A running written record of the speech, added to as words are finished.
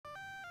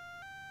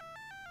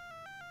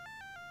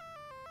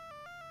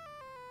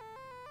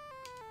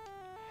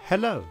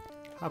Hello,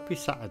 happy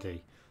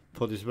Saturday.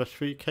 For this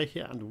recipe UK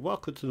here and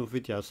welcome to another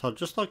video. So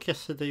just like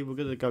yesterday, we're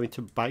going to go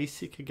into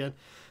basic again,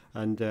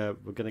 and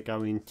we're going to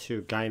go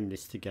into game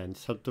list again.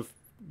 So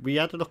we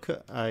had a look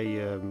at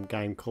a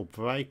game called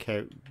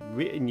Breakout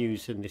written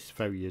using this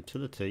very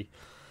utility,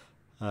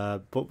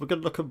 but we're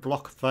going to look at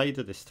Block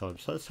Vader this time.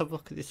 So let's have a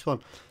look at this one.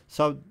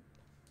 So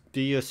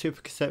the Super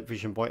Cassette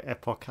version by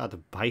Epoch had a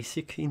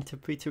basic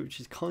interpreter,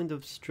 which is kind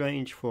of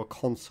strange for a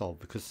console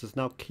because there's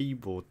no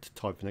keyboard to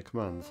type in the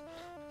commands.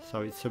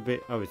 So it's a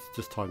bit, oh, it's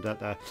just timed out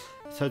there.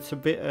 So it's a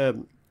bit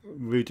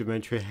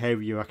rudimentary how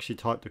you actually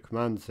type the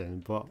commands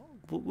in, but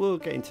we'll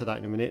get into that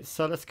in a minute.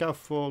 So let's go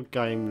for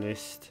game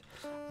list,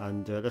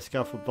 and let's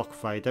go for Block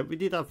Vader. We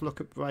did have a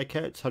look at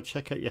Breakout, so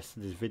check out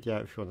yesterday's video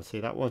if you want to see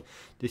that one.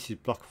 This is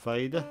Block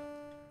Vader.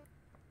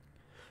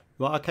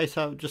 Right, okay,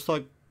 so just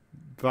like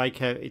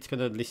Breakout, it's going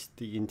to list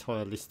the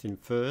entire listing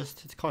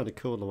first. It's kind of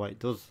cool the way it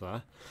does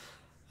that.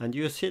 And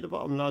you'll see at the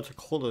bottom loads of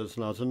colours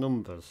and loads of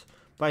numbers.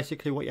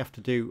 Basically what you have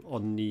to do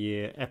on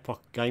the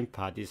Epoch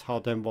gamepad is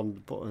hold down one of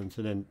the buttons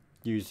and then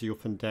use the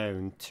up and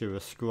down to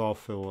scroll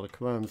through all the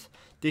commands.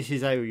 This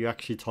is how you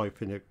actually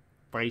type in a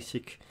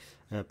basic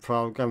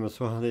program as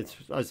well. It's,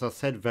 as I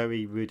said,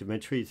 very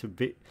rudimentary. It's a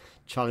bit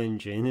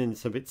challenging and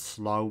it's a bit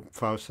slow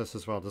process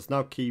as well. There's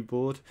no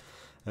keyboard.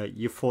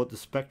 You thought the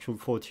Spectrum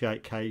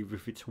 48K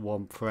with its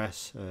one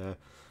press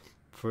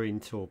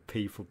print or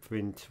P for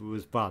print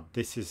was bad.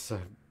 This is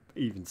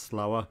even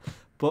slower,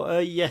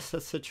 but yes,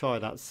 let's try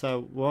that.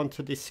 So we're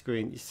onto this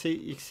screen. You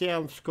see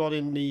how I'm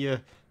scrolling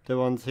the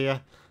ones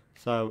here.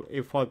 So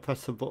if I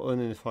press the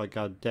button and if I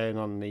go down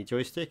on the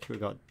joystick, we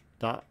got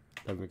that,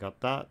 then we got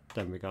that,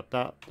 then we got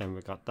that, then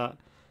we got that.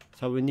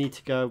 So we need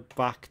to go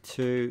back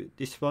to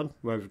this one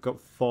where we've got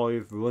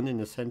 5 run in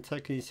the center.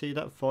 Can you see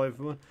that 5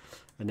 run?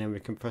 And then we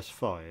can press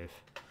 5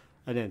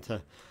 and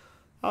enter.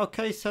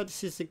 Okay, so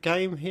this is the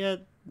game here.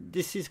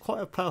 This is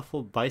quite a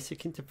powerful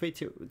basic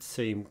interpreter, it would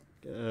seem,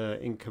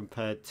 in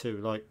compared to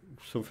like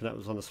something that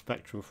was on the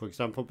Spectrum, for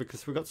example,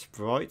 because we've got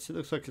sprites. It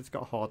looks like it's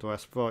got hardware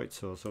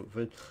sprites or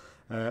something.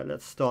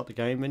 Let's start the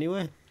game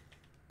anyway.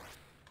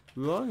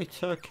 Right,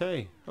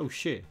 okay. Oh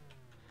shit.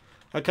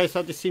 Okay,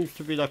 so this seems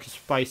to be like a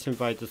Space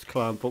Invaders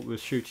clone, but we're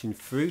shooting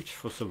fruit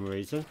for some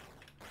reason.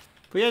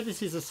 But yeah,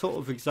 this is a sort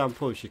of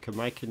example as you can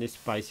make in this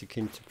basic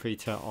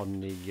interpreter on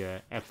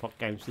the Epoch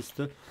game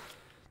system.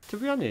 To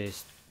be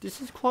honest,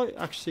 this is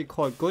actually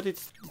quite good.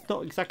 It's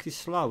not exactly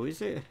slow,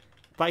 is it?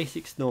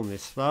 Basic's normally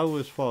slow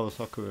as far as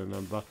I can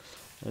remember.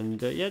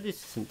 And yeah,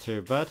 this isn't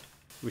too bad.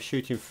 We're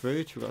shooting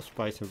fruit. We've got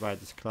Space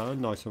Invaders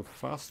clone, nice and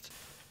fast.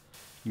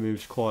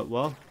 Moves quite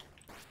well.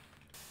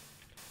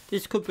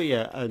 This could be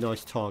a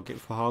nice target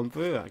for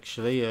homebrew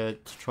actually,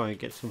 to try and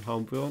get some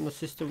homebrew on the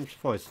system. I'm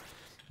surprised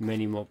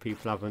many more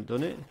people haven't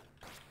done it.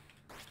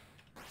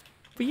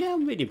 But yeah,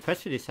 I'm really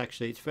impressed with this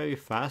actually. It's very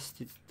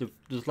fast.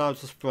 There's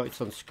loads of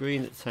sprites on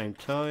screen at the same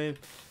time.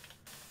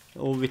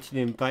 All written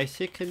in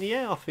basic, and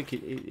yeah, I think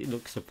it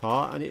looks the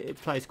part and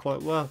it plays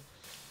quite well.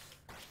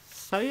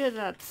 So yeah,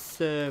 that's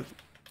a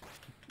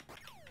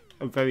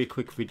very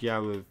quick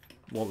video of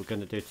what we're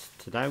going to do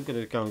today. I'm going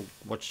to go and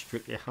watch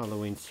Strictly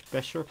Halloween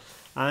Special,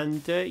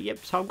 and yep,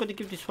 so I'm going to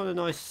give this one a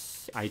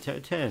nice 8 out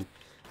of 10.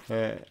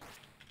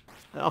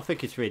 I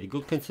think it's really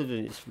good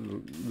considering it's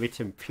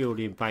written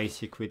purely in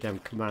basic with them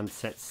command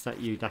sets that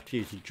you'd have to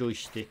use a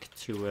joystick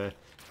to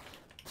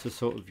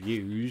sort of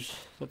use.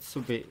 That's a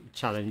bit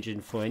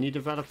challenging for any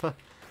developer.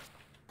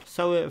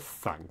 So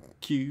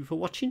thank you for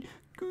watching.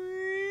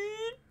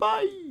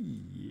 Goodbye.